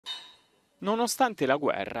Nonostante la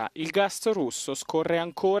guerra, il gas russo scorre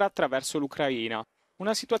ancora attraverso l'Ucraina.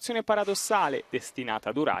 Una situazione paradossale destinata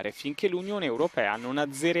a durare finché l'Unione Europea non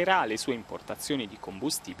azzererà le sue importazioni di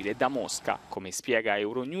combustibile da Mosca, come spiega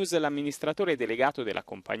Euronews l'amministratore delegato della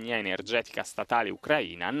compagnia energetica statale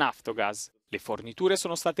ucraina Naftogaz. Le forniture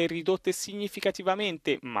sono state ridotte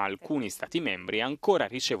significativamente, ma alcuni Stati membri ancora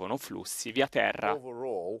ricevono flussi via terra.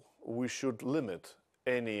 Overall, we should limit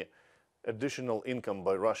any additional income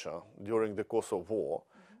by Russia during the course of war.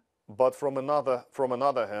 But from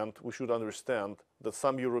another hand, we should understand that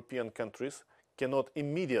some European countries cannot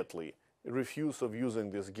immediately refuse of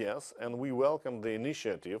using this gas, and we welcome the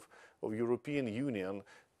initiative of European Union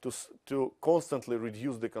to constantly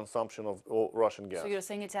reduce the consumption of Russian gas. So you're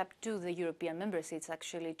saying it's up to the European member states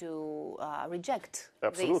actually to reject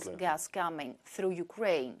Absolutely. this gas coming through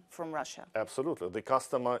Ukraine from Russia? Absolutely. The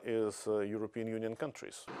customer is European Union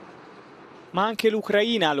countries. Ma anche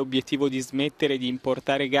l'Ucraina ha l'obiettivo di smettere di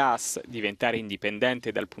importare gas, diventare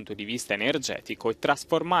indipendente dal punto di vista energetico e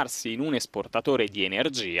trasformarsi in un esportatore di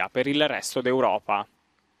energia per il resto d'Europa.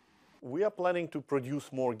 We are planning to produce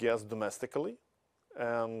more gas domestically,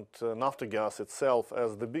 and Naftogaz itself,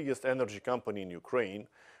 as the biggest energy company in Ukraine,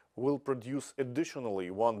 will produce additionally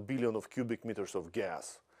 1 billion of cubic meters of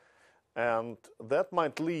gas. And that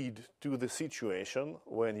might lead to the situation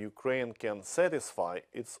when Ukraine can satisfy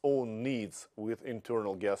its own needs with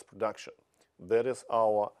internal gas production. That is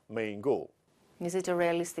our main goal. Is it a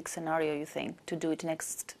realistic scenario, you think, to do it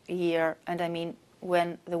next year? And I mean,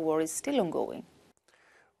 when the war is still ongoing?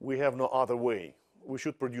 We have no other way. We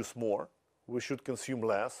should produce more. We should consume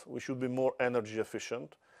less. We should be more energy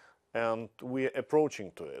efficient. And we are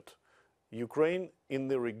approaching to it. Ukraine, in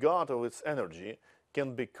the regard of its energy,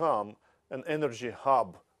 can become an energy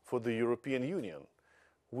hub for the European Union.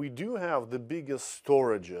 We do have the biggest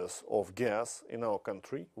storages of gas in our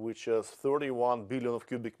country, which has 31 billion of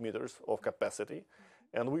cubic meters of capacity,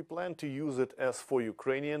 and we plan to use it as for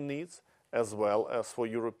Ukrainian needs as well as for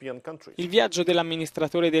European countries. Il viaggio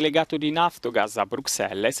dell'amministratore delegato di Naftogaz a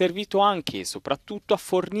Bruxelles è servito anche e soprattutto a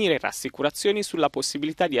fornire rassicurazioni sulla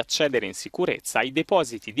possibilità di accedere in sicurezza ai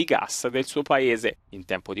depositi di gas del suo paese. In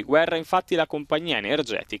tempo di guerra, infatti, la compagnia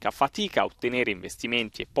energetica fatica a ottenere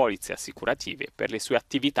investimenti e polizze assicurative per le sue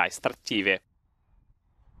attività estrattive.